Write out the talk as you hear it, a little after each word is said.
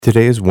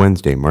Today is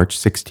Wednesday, March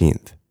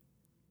 16th.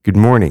 Good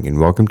morning and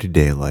welcome to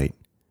Daylight,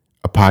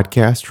 a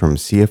podcast from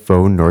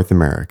CFO North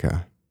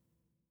America.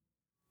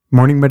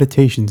 Morning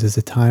meditations is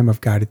a time of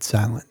guided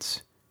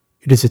silence.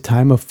 It is a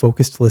time of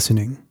focused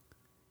listening.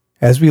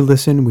 As we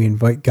listen, we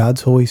invite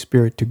God's Holy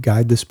Spirit to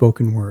guide the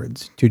spoken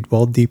words, to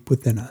dwell deep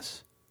within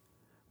us.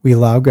 We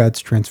allow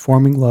God's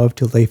transforming love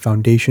to lay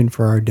foundation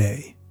for our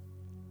day.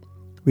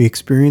 We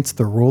experience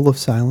the role of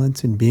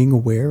silence in being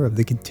aware of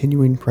the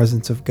continuing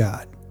presence of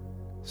God.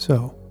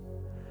 So,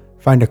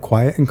 find a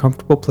quiet and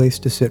comfortable place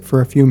to sit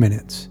for a few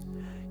minutes.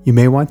 You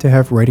may want to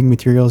have writing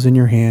materials in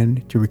your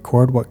hand to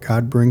record what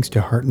God brings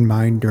to heart and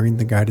mind during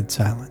the guided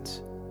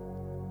silence.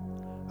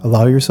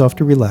 Allow yourself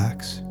to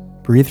relax,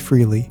 breathe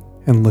freely,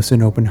 and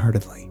listen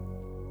open-heartedly.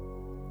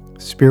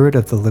 Spirit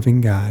of the living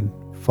God,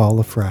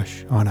 fall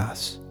afresh on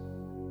us.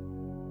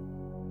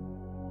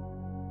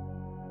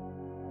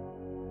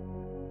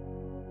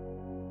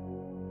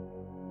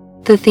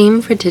 The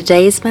theme for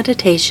today's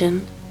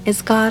meditation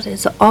is God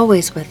is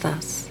always with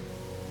us,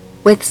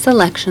 with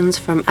selections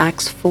from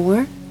Acts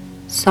 4,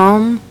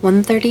 Psalm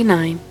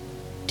 139,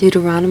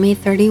 Deuteronomy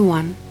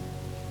 31,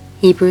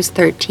 Hebrews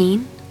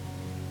 13,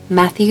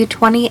 Matthew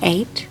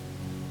 28,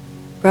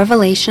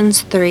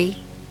 Revelations 3,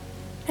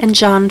 and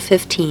John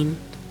 15.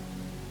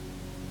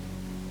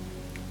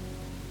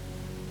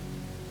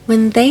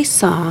 When they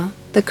saw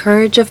the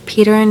courage of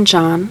Peter and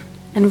John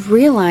and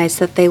realized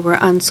that they were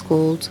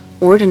unschooled,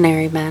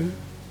 ordinary men,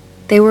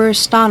 they were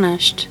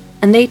astonished,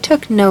 and they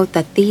took note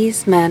that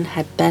these men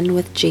had been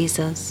with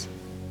Jesus.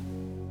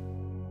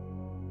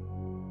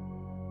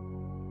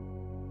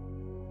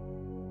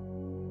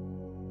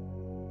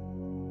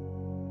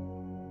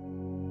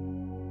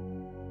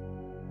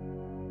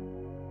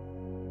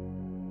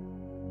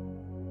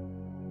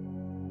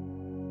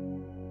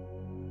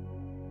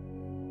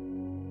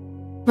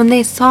 When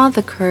they saw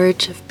the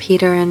courage of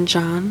Peter and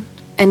John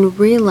and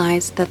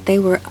realized that they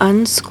were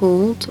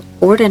unschooled,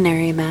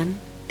 ordinary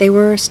men, they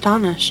were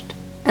astonished,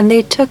 and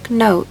they took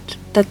note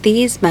that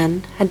these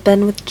men had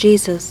been with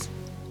Jesus.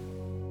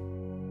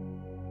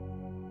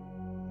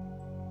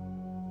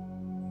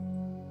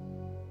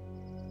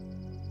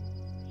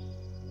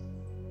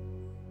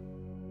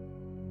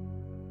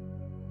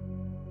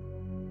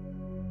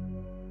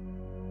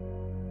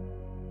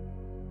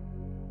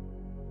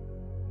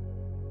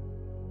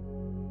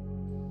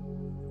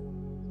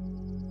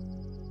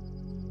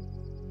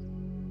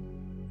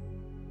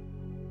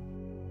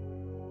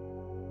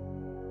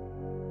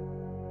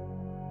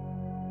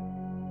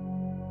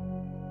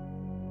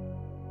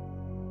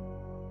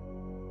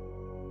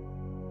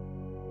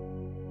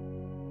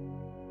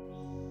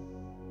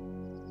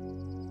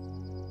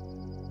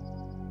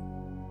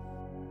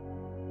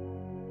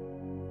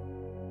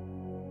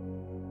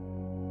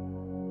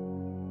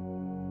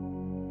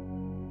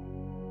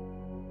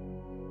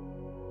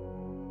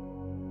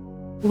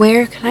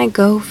 Where can I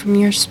go from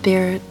your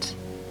spirit?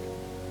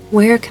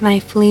 Where can I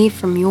flee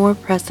from your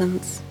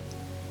presence?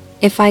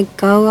 If I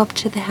go up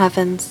to the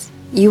heavens,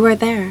 you are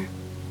there.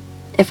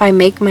 If I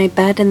make my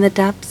bed in the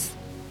depths,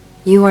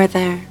 you are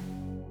there.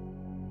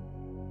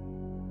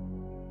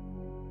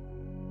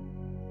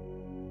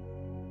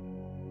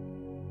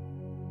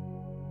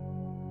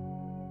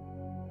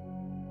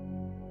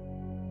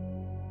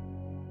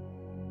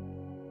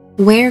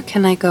 Where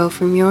can I go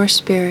from your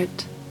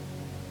spirit?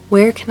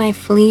 Where can I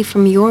flee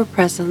from your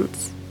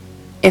presence?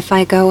 If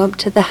I go up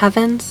to the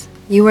heavens,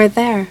 you are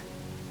there.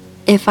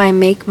 If I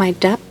make my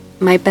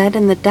bed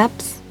in the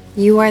depths,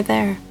 you are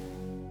there.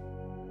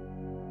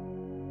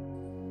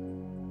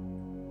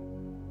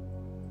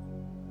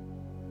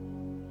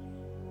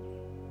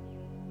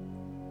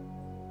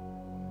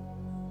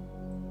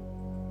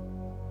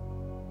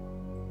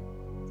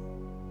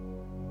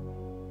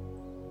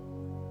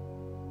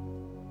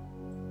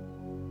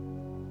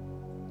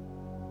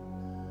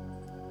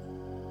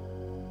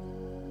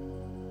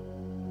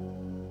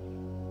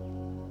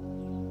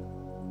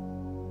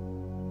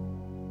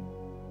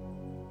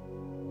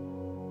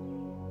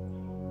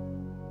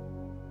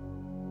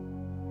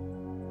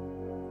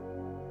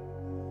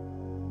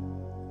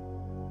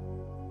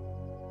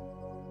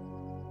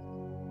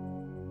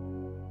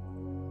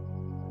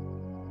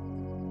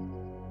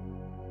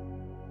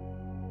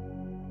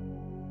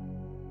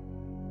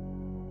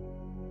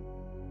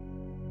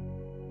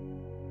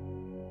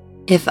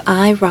 If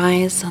I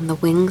rise on the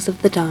wings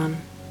of the dawn,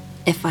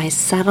 if I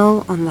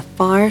settle on the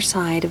far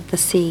side of the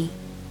sea,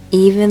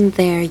 even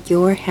there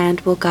your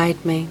hand will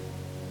guide me.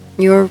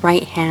 Your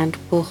right hand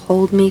will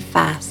hold me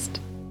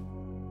fast.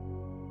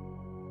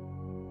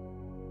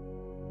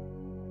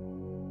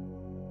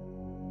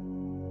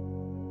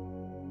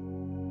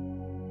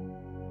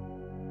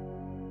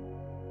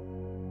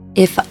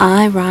 If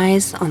I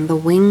rise on the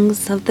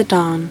wings of the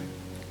dawn,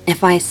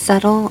 if I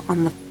settle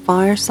on the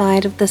far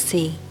side of the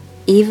sea,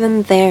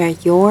 even there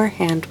your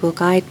hand will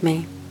guide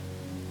me.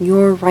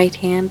 Your right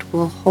hand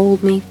will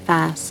hold me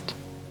fast.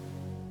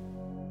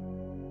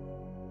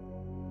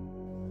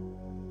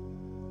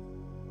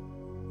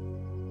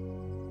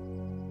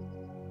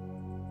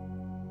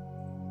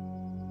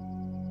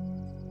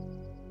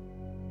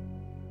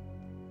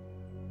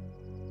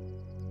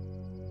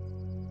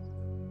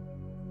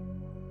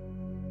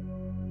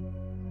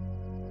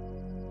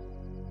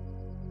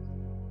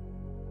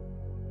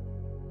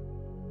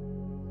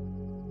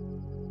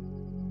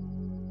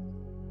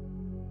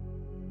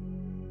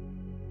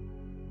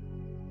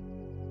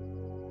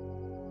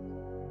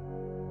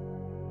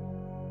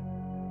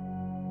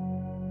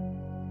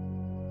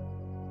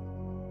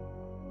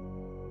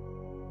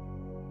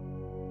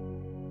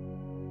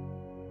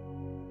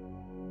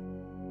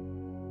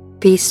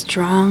 Be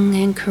strong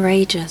and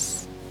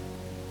courageous.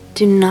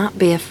 Do not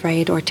be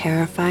afraid or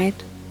terrified,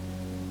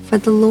 for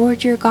the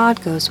Lord your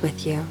God goes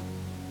with you.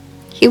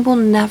 He will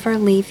never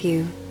leave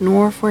you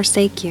nor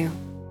forsake you.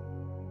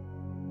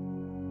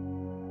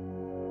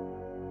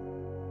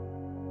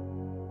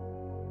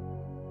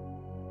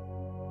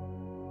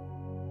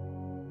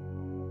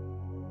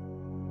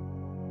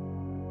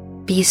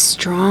 Be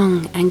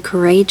strong and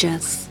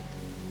courageous.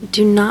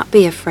 Do not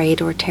be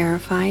afraid or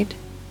terrified,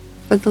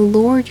 for the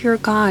Lord your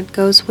God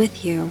goes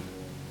with you.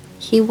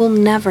 He will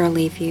never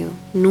leave you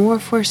nor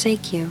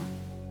forsake you.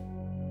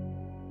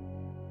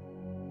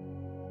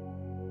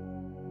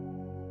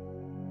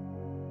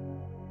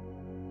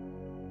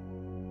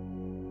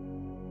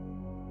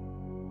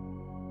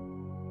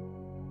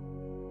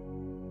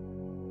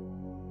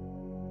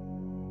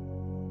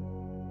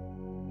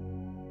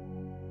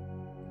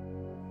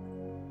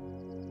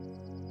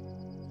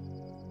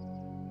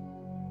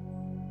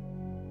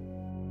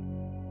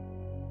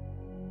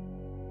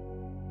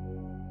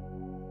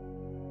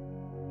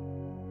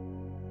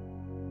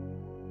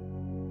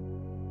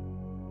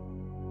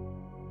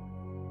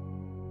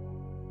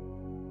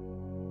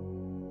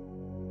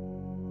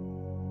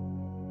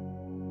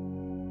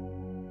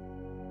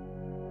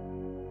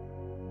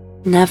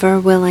 Never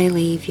will I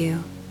leave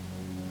you.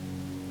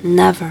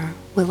 Never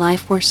will I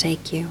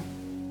forsake you.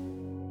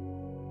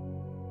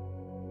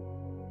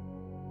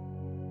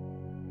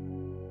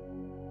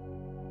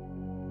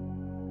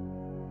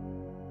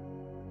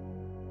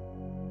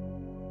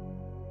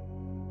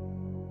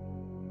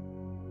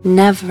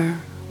 Never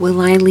will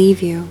I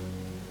leave you.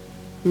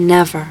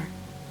 Never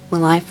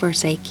will I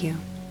forsake you.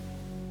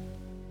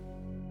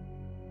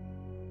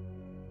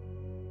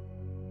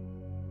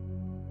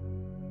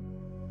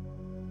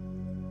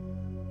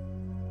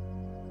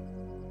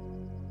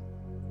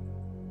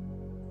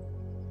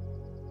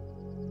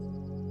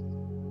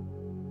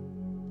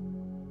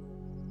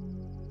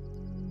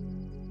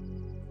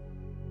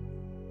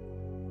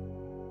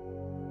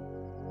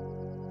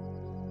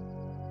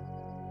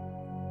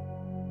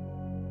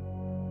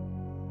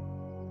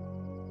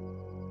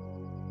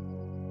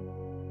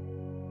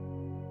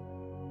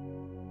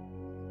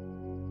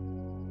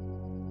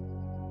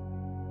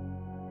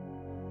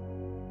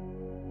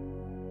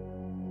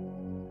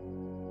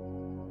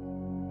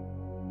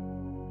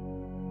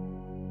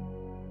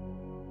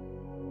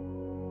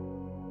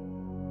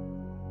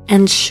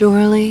 And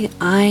surely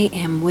I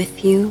am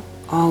with you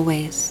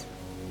always,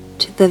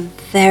 to the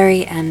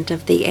very end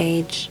of the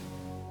age.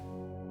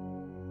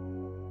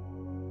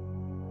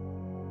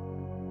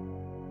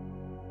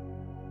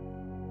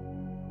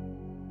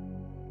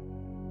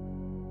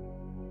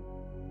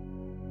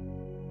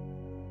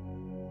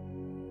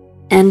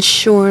 And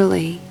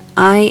surely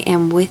I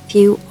am with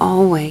you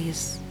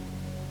always,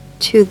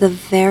 to the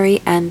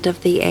very end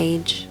of the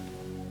age.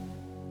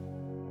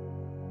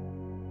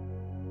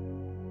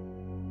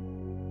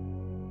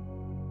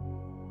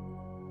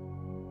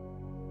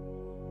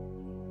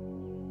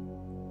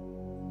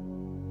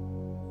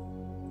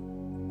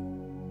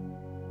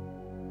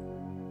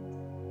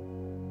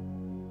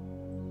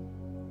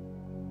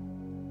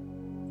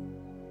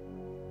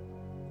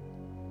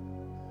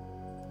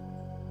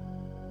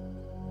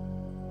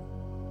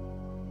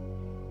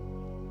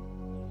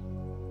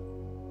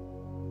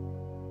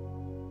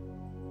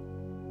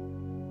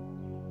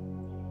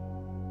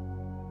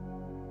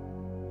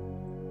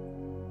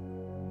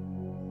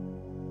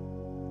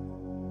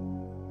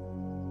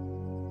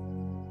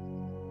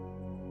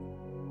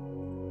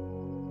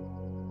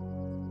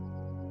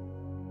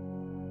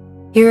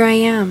 Here I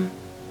am.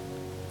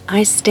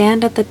 I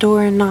stand at the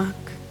door and knock.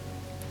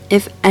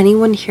 If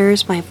anyone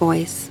hears my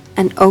voice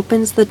and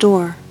opens the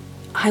door,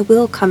 I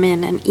will come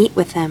in and eat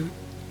with him,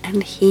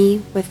 and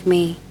he with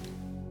me.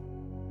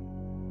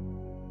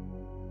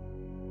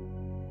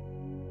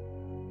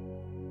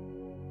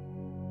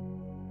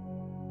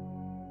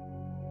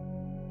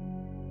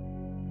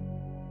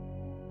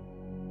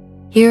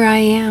 Here I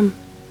am.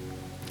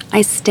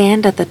 I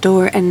stand at the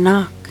door and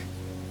knock.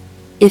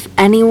 If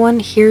anyone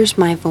hears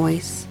my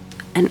voice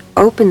and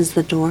opens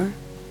the door,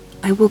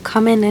 I will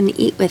come in and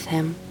eat with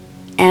him,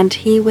 and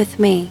he with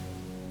me.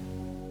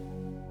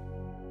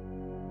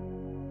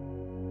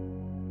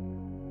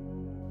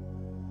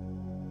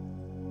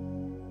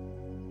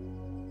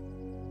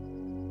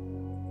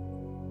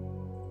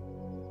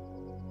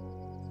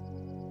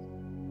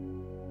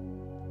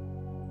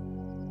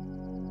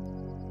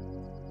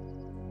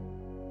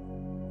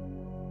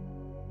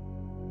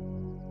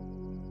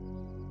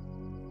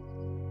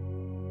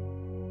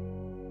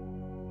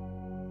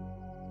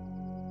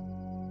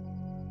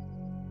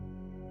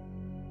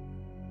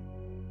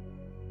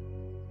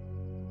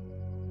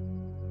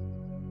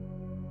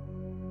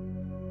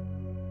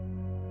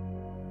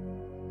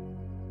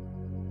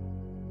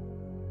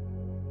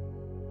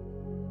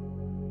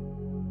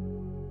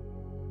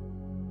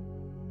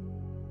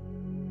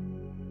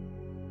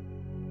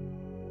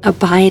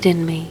 Abide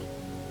in me,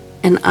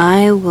 and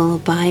I will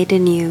abide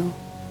in you.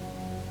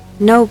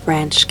 No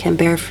branch can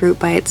bear fruit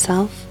by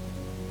itself.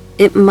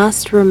 It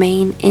must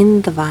remain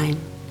in the vine.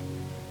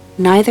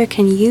 neither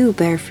can you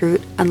bear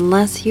fruit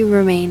unless you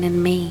remain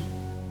in me.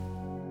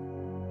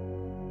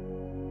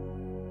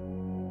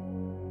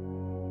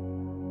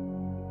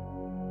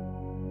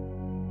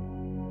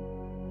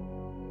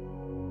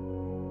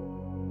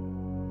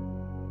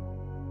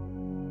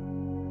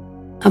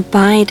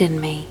 Abide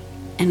in me,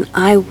 and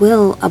I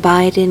will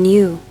abide in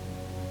you.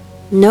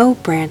 No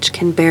branch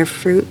can bear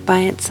fruit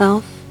by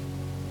itself.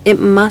 It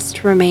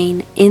must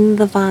remain in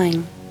the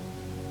vine.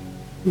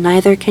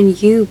 Neither can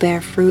you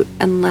bear fruit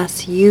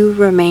unless you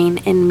remain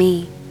in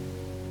me.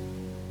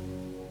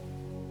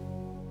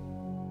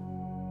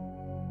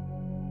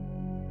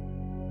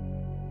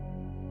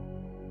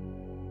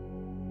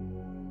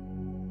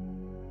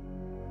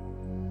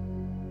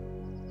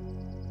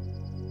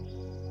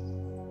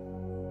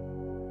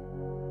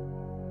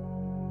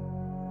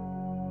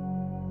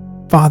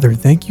 Father,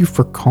 thank you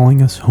for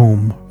calling us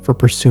home, for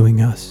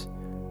pursuing us.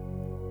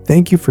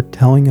 Thank you for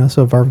telling us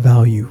of our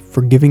value,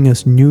 for giving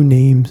us new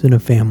names and a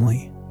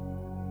family.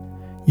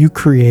 You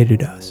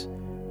created us.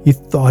 You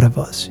thought of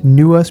us,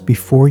 knew us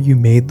before you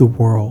made the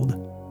world.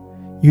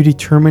 You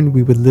determined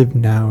we would live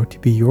now to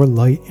be your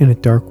light in a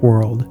dark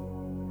world.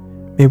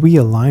 May we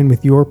align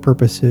with your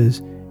purposes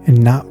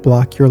and not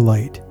block your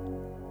light.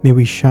 May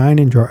we shine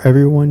and draw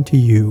everyone to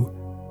you,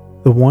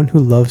 the one who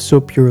loves so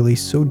purely,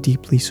 so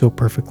deeply, so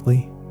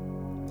perfectly.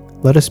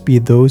 Let us be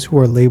those who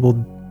are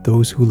labeled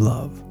those who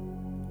love.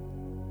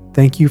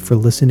 Thank you for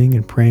listening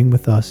and praying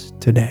with us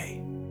today.